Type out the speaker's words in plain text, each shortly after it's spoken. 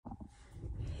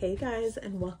Hey guys,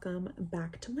 and welcome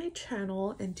back to my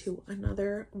channel and to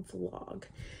another vlog.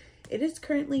 It is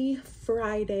currently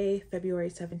Friday, February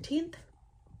 17th,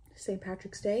 St.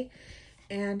 Patrick's Day,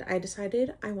 and I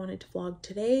decided I wanted to vlog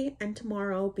today and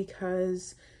tomorrow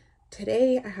because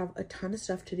today I have a ton of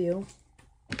stuff to do.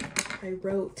 I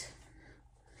wrote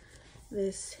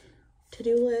this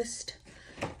to-do list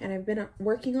and I've been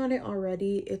working on it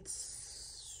already.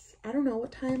 It's, I don't know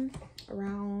what time,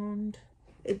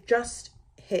 it just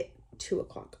hit 2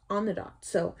 o'clock on the dot.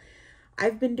 So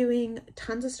I've been doing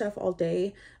tons of stuff all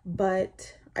day,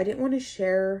 but I didn't want to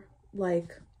share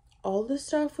like all the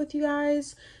stuff with you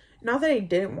guys. Not that I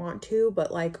didn't want to,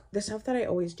 but like the stuff that I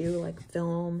always do, like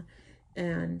film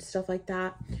and stuff like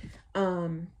that.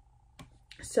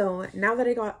 So now that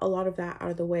I got a lot of that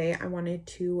out of the way, I wanted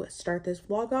to start this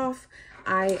vlog off.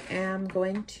 I am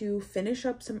going to finish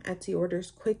up some Etsy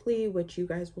orders quickly, which you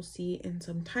guys will see in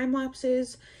some time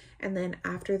lapses. And then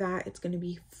after that, it's going to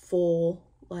be full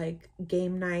like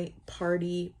game night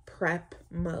party prep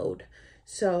mode.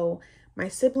 So my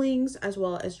siblings, as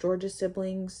well as George's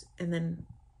siblings, and then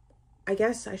I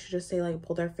guess I should just say like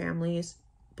both our families,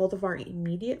 both of our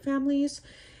immediate families,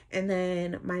 and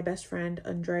then my best friend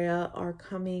Andrea are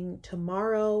coming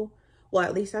tomorrow. Well,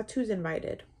 at least that's who's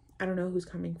invited. I don't know who's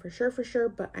coming for sure,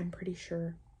 but I'm pretty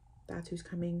sure that's who's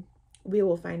coming. We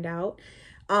will find out.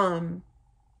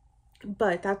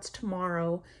 But that's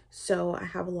tomorrow, so I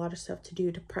have a lot of stuff to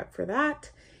do to prep for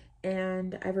that.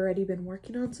 And I've already been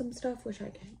working on some stuff which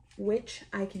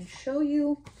I can show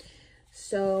you.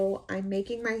 So I'm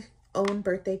making my own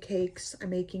birthday cakes. I'm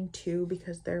making 2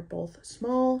 because they're both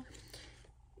small.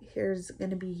 Here's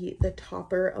gonna be the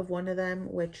topper of one of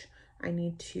them, which I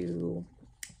need to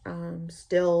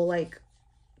still like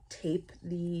tape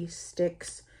the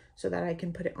sticks so that I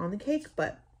can put it on the cake.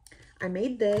 But I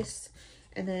made this,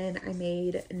 and then I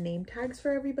made name tags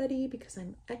for everybody because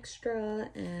I'm extra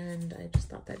and I just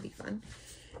thought that'd be fun.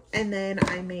 And then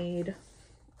I made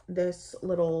this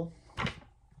little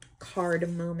card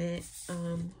moment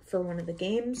for one of the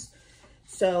games.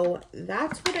 So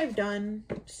that's what I've done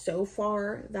so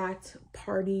far. That's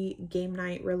party game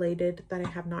night related that I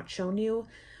have not shown you,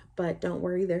 but don't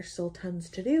worry, there's still tons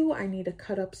to do. I need to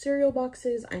cut up cereal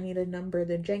boxes. I need to number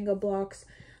the Jenga blocks.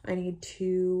 I need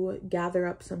to gather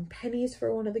up some pennies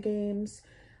for one of the games.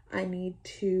 I need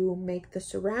to make the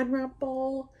saran wrap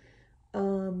ball,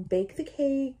 bake the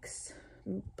cakes,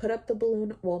 put up the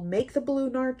balloon, well, make the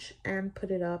balloon arch and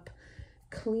put it up,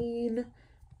 clean,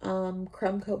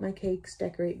 crumb coat my cakes,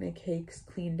 decorate my cakes,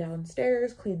 clean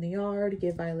downstairs, clean the yard,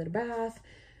 give Violet a bath,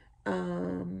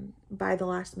 buy the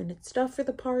last minute stuff for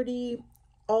the party,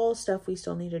 all stuff we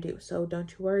still need to do. So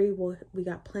don't you worry, we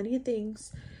got plenty of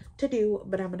things to do,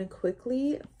 but I'm going to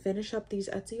quickly finish up these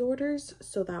Etsy orders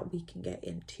so that we can get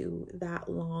into that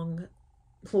long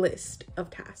list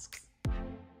of tasks.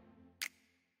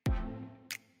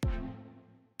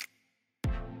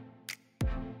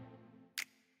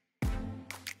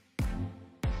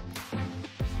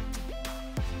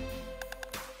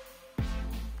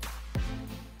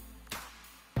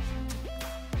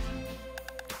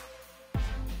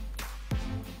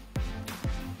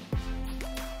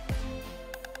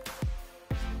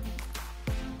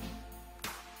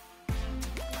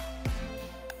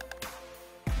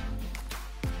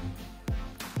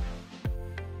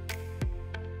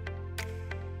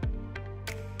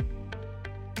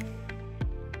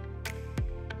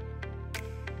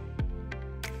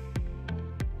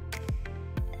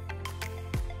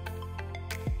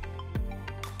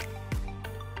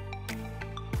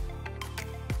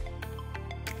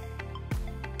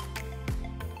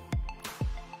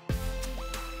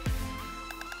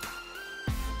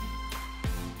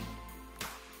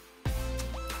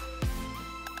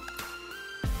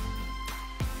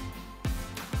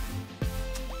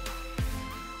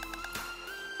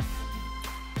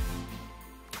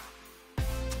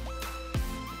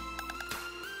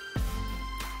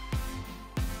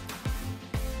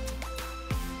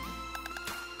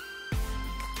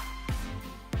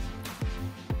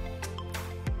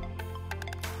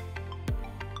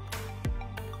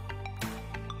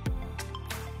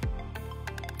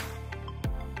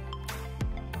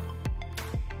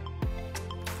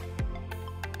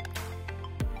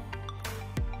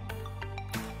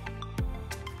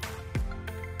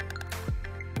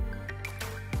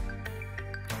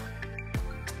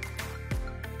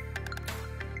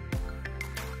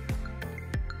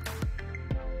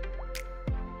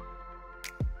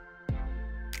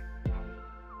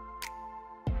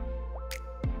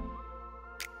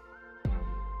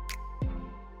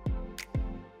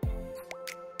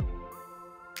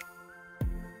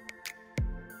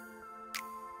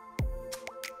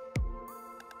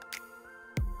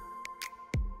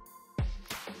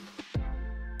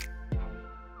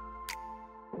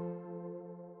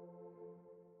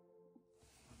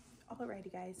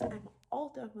 Alrighty guys, I'm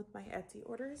all done with my Etsy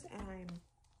orders and I'm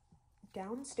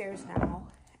downstairs now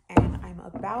and I'm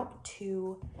about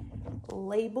to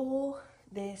label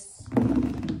this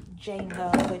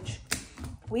Jenga, which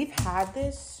we've had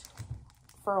this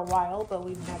for a while, but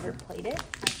we've never played it,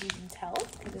 as you can tell,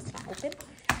 because it's not open.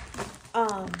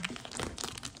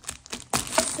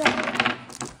 So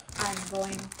I'm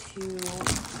going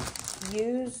to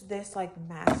use this like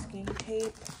masking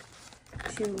tape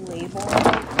to label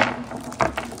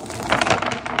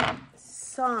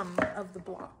some of the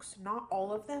blocks, not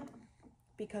all of them,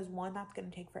 because one, that's going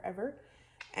to take forever,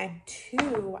 and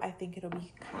two, I think it'll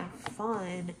be kind of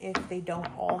fun if they don't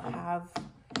all have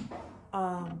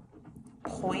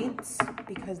points,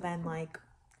 because then like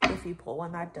if you pull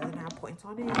one that doesn't have points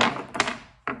on it,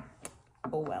 like,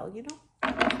 oh well, you know,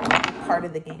 part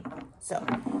of the game. So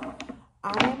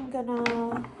I'm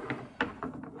gonna,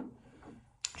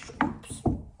 oops,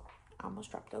 I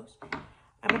almost dropped those.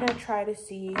 I'm gonna try to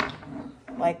see,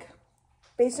 like,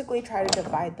 basically try to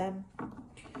divide them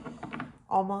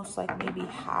almost like maybe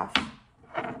half,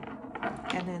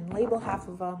 and then label half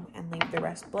of them and leave the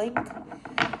rest blank.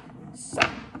 So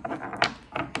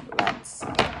let's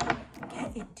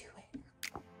get into it.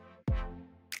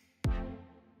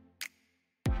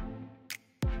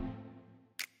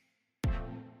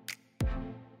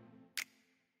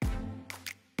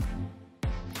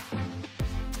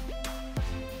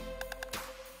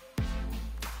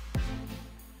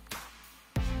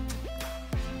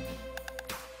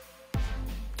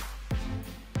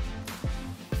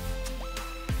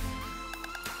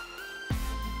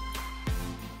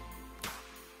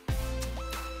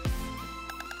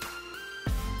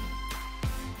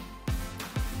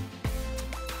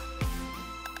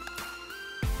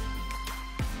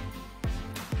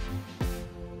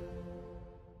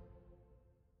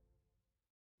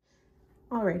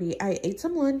 Alrighty, I ate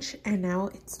some lunch and now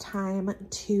it's time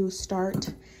to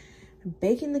start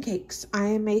baking the cakes. I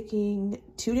am making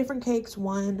 2 different cakes,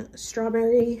 one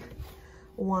strawberry,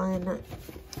 one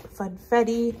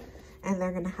funfetti, and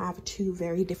they're gonna have 2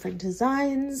 very different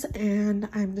designs and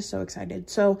I'm just so excited.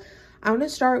 So I'm gonna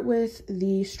start with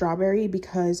the strawberry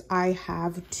because I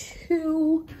have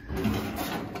 2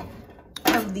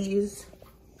 of these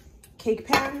cake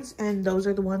pans and those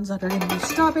are the ones that are gonna be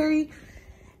strawberry.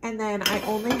 And then I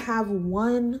only have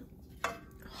 1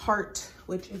 heart,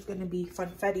 which is going to be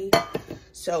funfetti.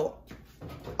 So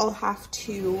I'll have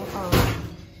to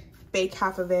bake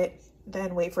half of it,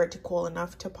 then wait for it to cool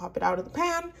enough to pop it out of the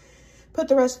pan, put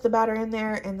the rest of the batter in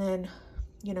there, and then,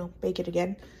 you know, bake it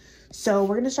again. So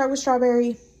we're going to start with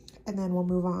strawberry, and then we'll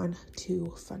move on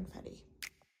to funfetti.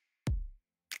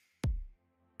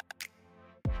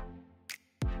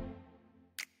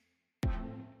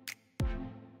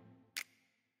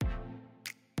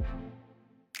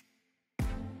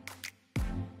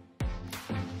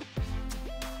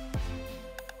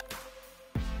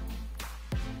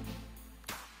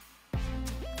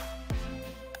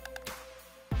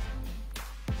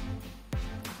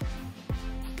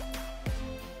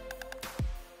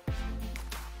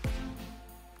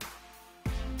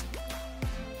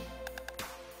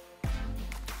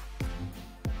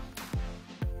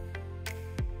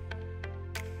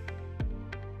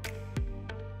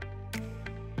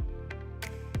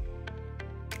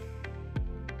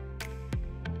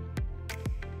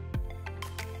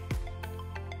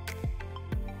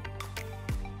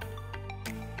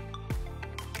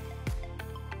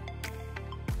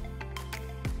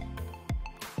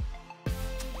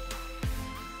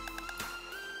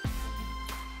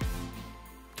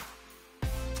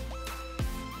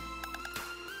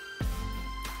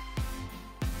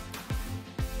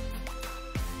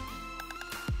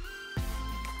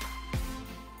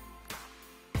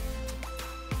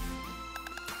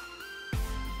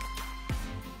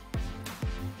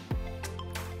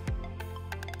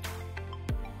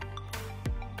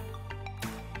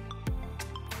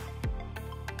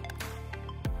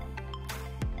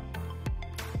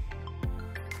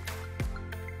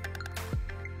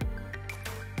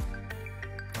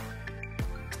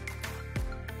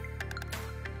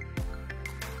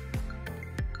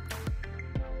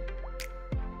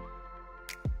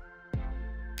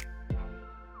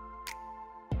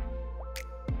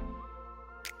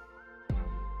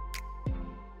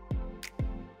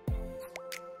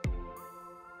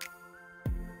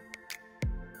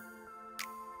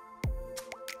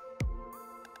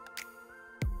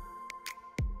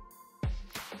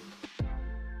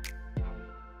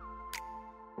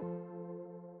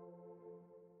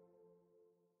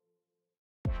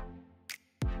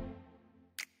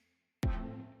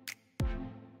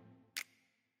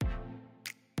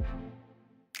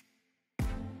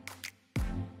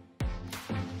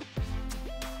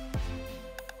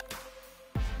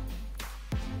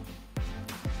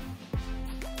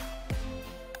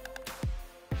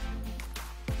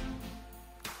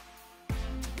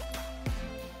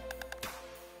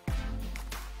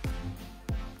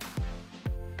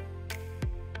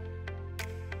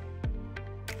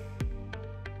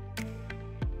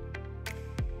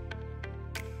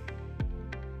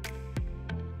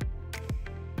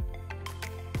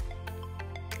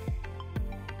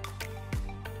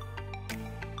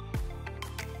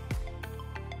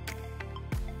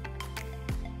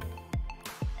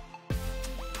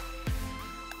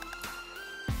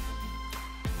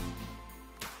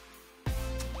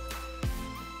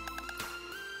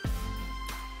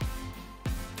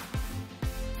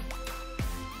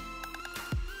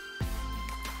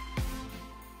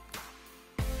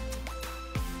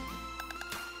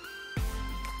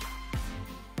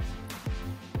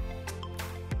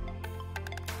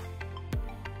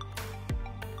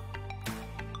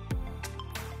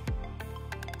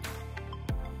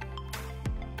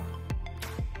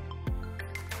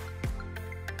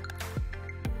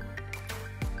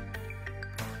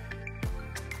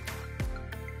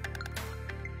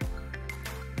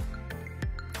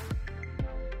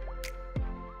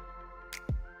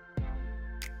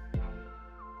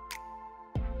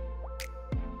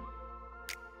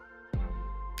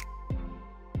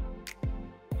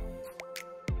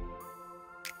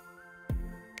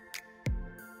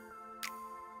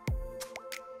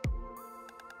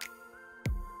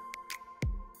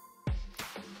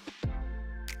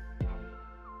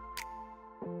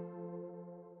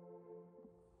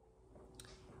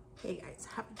 Hey guys,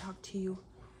 haven't talked to you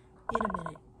in a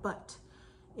minute, but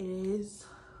it is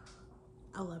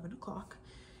 11 o'clock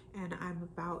and I'm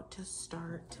about to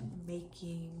start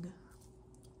making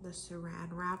the saran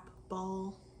wrap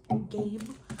ball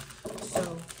game.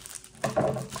 So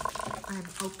I'm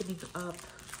opening up.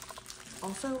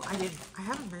 Also, I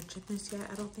haven't mentioned this yet,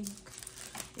 I don't think,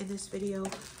 in this video,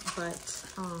 but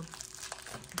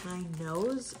my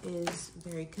nose is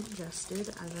very congested,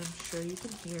 as I'm sure you can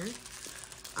hear.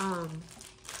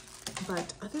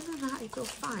 But other than that, I feel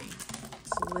fine.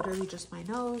 It's literally just my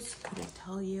nose, couldn't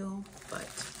tell you, but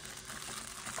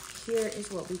here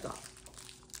is what we got.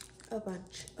 A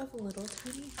bunch of little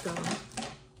tiny gum,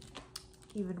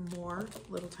 even more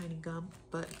little tiny gum,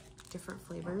 but different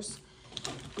flavors.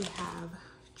 We have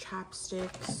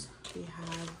chapsticks, we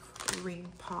have ring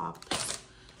pops,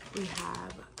 we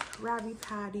have Krabby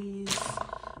Patties,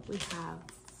 we have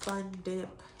Fun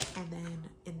Dip, and then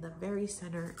in the very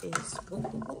center is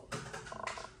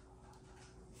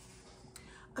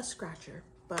a scratcher,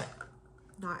 but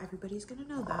not everybody's gonna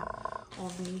know that.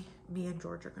 Only me and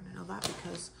George are gonna know that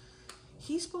because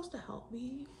he's supposed to help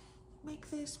me make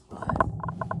this, but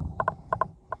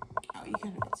oh, you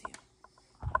can't even see it.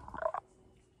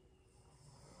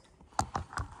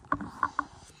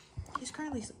 He's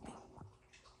currently sleeping.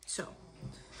 So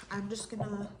I'm just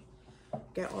gonna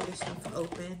get all this stuff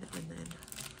open and then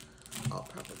I'll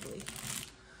probably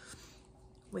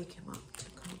wake him up to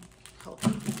come help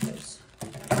me because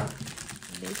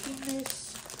making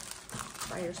this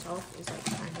by yourself is like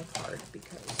kind of hard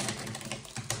because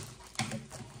you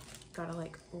gotta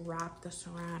like wrap the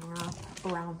saran wrap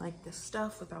around like this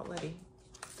stuff without letting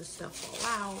the stuff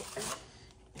fall out,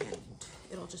 and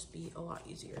it'll just be a lot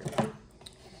easier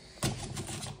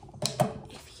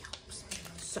if he helps me.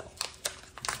 So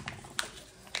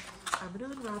I'm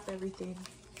gonna unwrap everything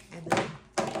and then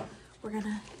we're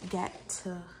gonna get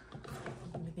to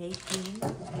making.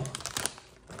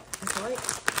 I feel like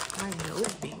my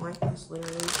nose being like this,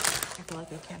 literally, I feel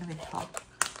like I can't even talk.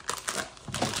 But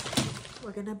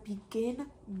we're gonna begin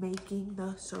making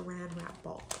the saran wrap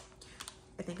ball.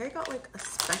 I think I got like a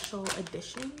special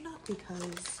edition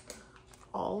because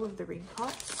all of the ring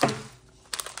pops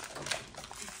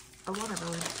are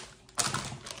watermelon.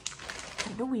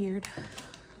 Kinda weird.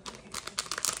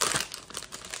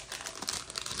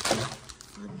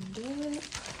 Fun Dip.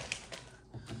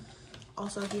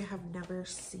 Also, if you have never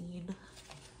seen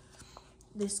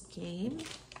this game,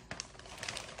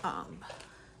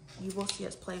 you will see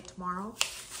us play it tomorrow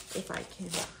if I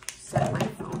can set my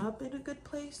phone up in a good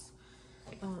place.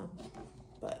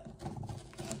 But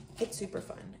it's super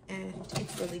fun and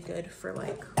it's really good for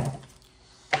like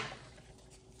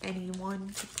anyone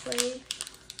to play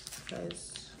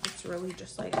because it's really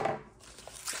just like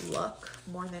luck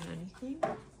more than anything.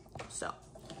 So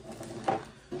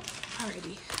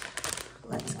alrighty,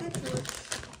 let's get George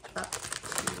up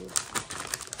to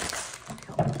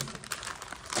help.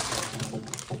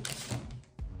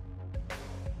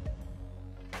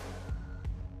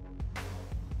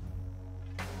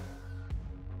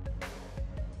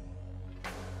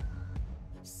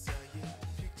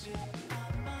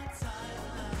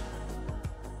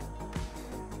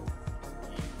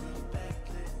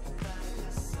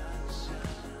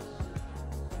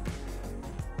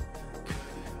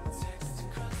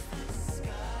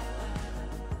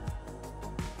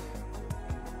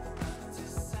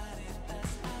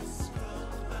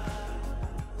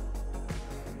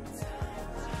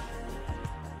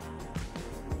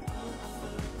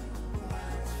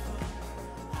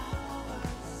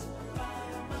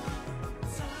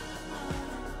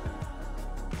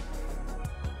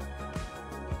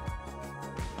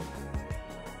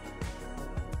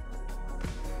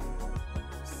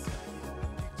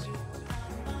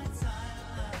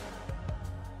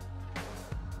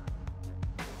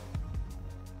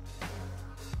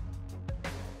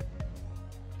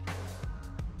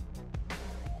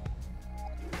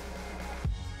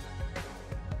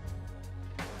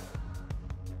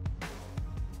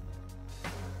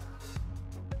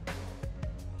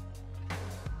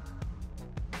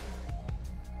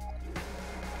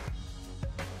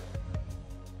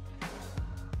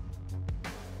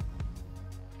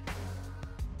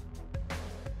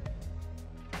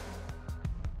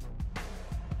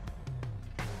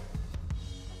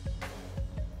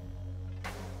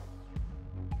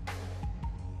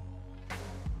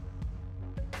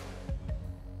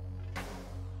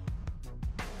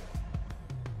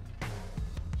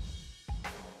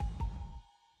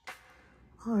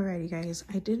 Alrighty guys,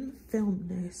 I didn't film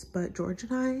this, but George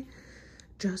and I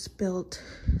just built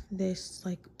this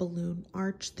like balloon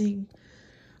arch thing.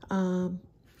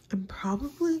 I'm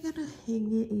probably gonna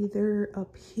hang it either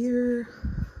up here,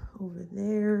 over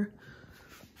there,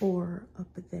 or up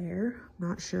there. I'm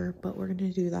not sure, but we're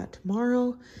gonna do that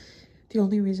tomorrow. The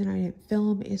only reason I didn't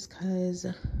film is because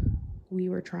we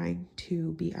were trying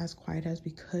to be as quiet as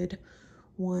we could.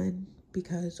 One,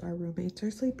 because our roommates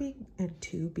are sleeping, and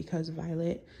two, because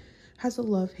Violet has a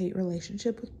love-hate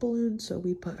relationship with balloons, so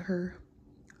we put her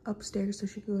upstairs so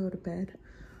she could go to bed.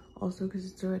 Also because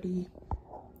it's already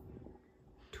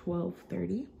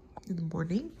 12:30 in the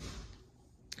morning,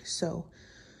 so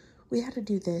we had to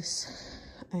do this,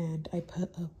 and I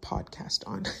put a podcast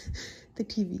on the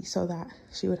TV so that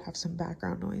she would have some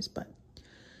background noise. But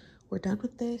we're done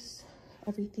with this.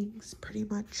 Everything's pretty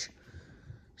much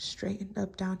straightened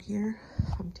up down here.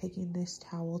 I'm taking this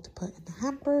towel to put in the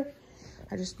hamper.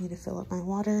 I just need to fill up my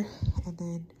water, and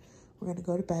then we're gonna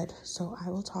go to bed. So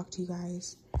I will talk to you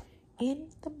guys in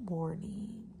the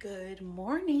morning. Good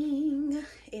morning.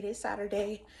 It is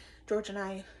Saturday. George and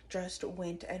I just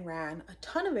went and ran a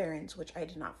ton of errands, which I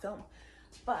did not film,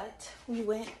 but we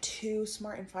went to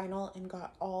Smart and Final and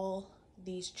got all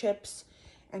these chips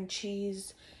and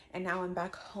cheese, and now I'm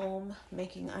back home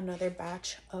making another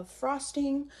batch of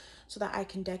frosting so that I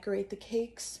can decorate the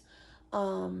cakes.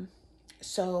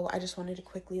 So I just wanted to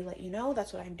quickly let you know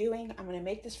that's what I'm doing. I'm gonna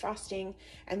make this frosting,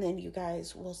 and then you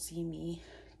guys will see me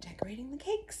decorating the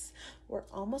cakes. We're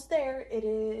almost there. It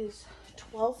is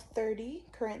 12:30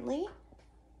 currently.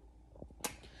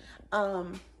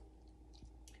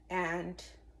 And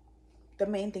the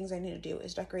main things I need to do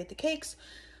is decorate the cakes,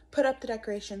 put up the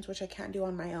decorations, which I can't do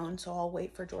on my own, so I'll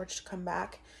wait for George to come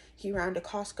back. He ran to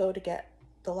Costco to get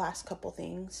the last couple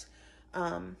things,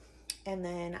 and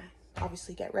then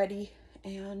obviously get ready,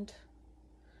 and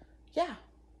yeah,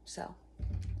 so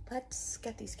let's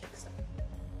get these cakes done.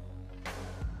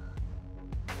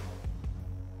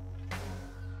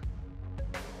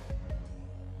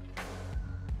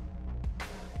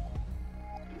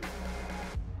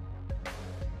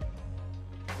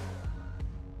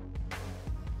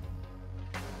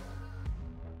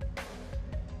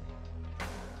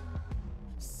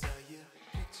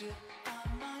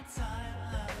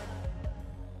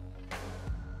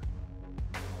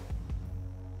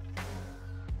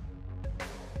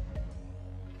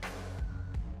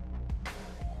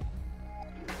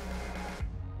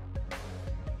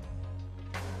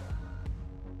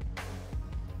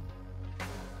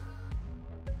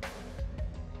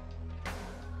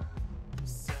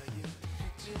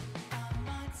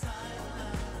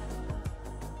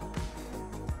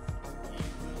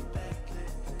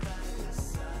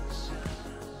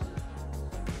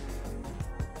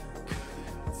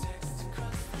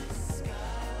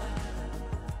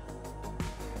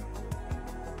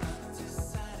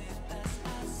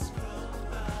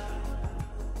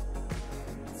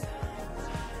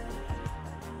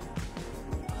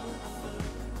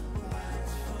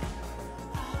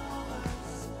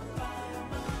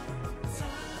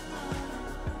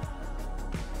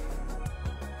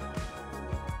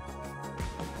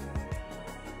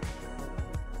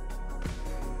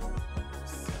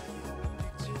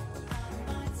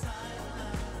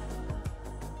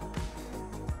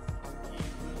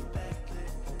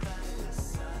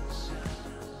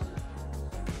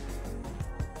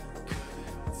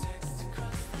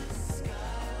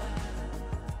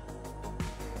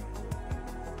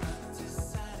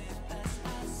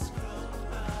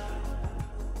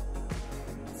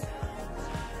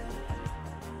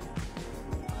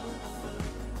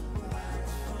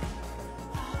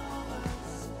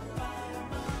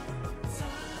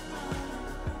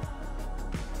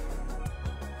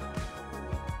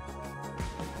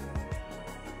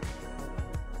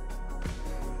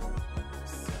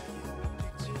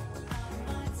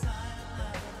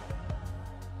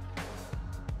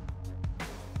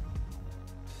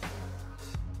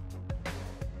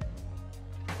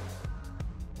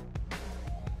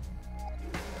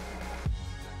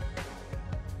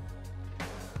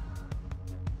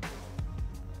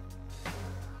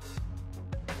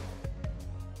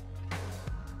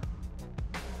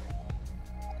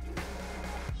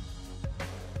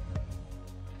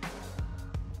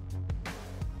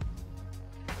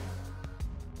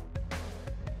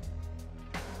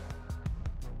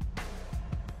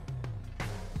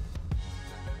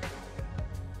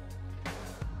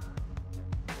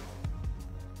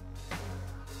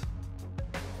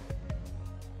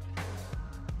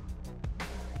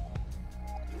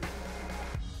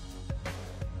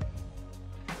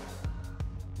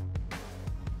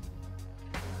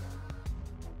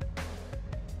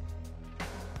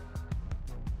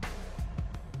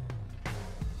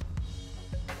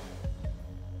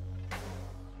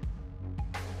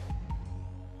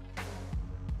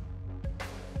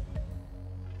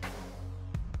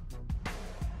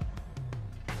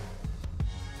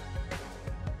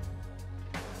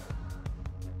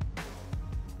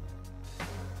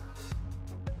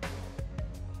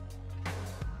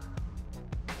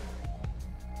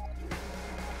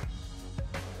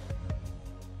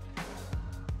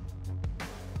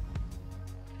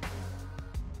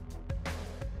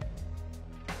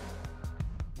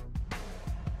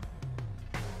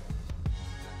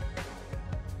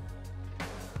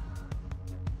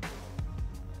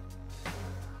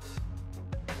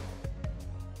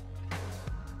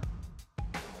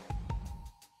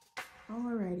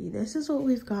 Alrighty, this is what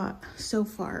we've got so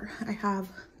far. I have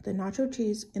the nacho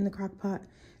cheese in the crock pot,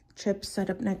 chips set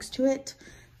up next to it.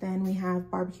 Then we have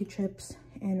barbecue chips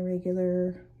and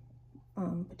regular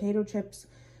potato chips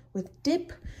with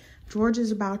dip. George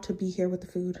is about to be here with the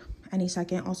food any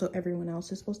second. Also, everyone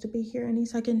else is supposed to be here any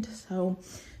second. So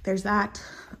there's that.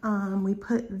 We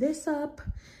put this up,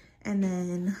 and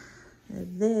then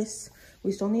this.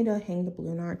 We still need to hang the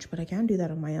balloon arch, but I can't do that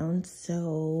on my own.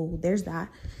 So there's that.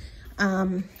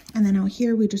 And then out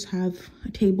here, we just have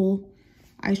a table,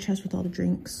 ice chest with all the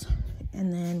drinks.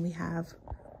 And then we have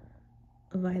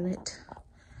a Violet.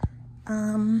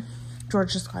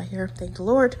 George just got here, thank the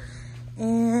Lord.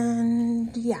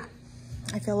 And yeah,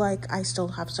 I feel like I still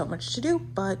have so much to do,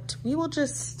 but we will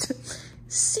just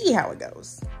see how it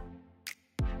goes.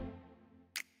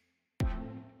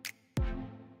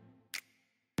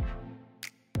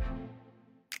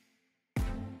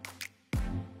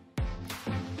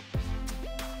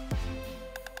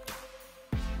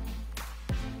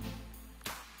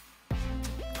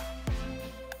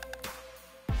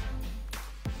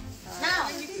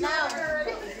 Now.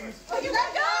 Oh, you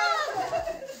gotta go!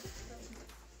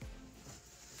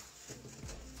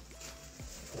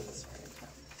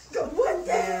 What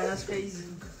the? Yeah, that's crazy.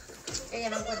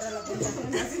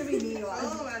 That's gonna be me.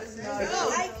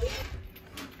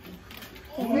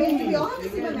 Wait, do we all have to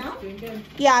sit now?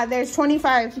 Yeah, there's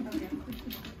 25. Okay.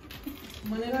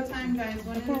 One at a time, guys.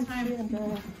 One at a time.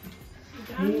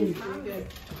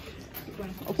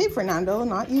 Okay, Fernando,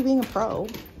 not you being a pro.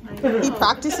 He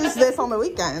practices this on the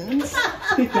weekends.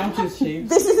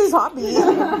 This is his hobby.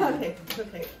 Okay,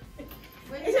 okay.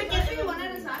 Wait, is it getting one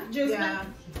at a time? Just yeah.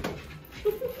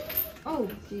 Oh,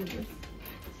 Jesus.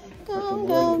 Go,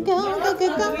 go, go, go, go,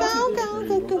 go, go,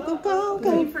 go, go, go, go,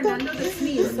 go. Need Fernando to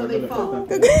sneeze so they fall.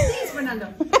 Sneeze,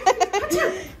 Fernando.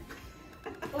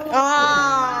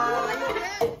 Ah.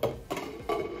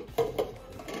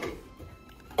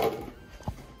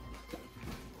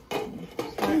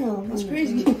 Oh, that's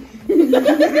crazy.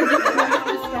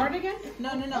 Start again?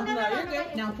 No, you're good.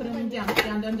 Now put them down.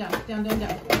 Down.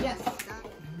 Yes.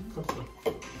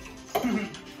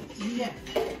 Yeah.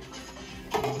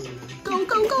 Go,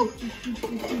 go, go.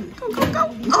 Go, go, go.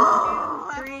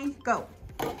 Oh, 3, go.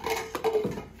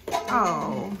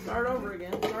 Oh. Start over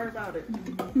again. Sorry about it.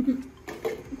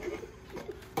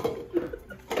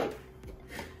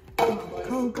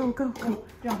 Go, go, go, go.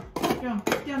 Down.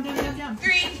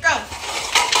 3, go.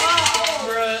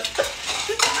 Bruh.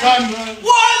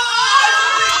 What?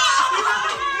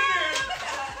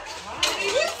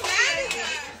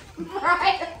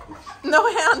 No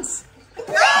hands.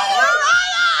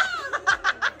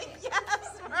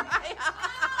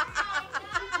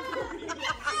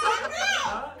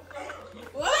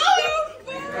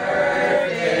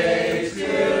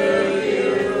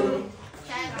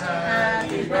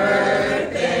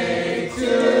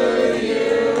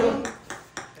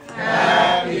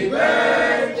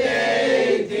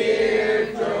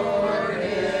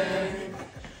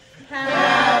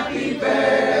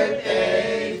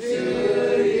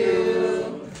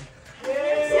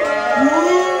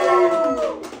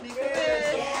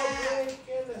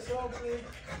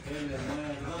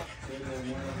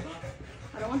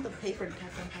 I don't want the paper to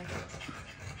catch on fire.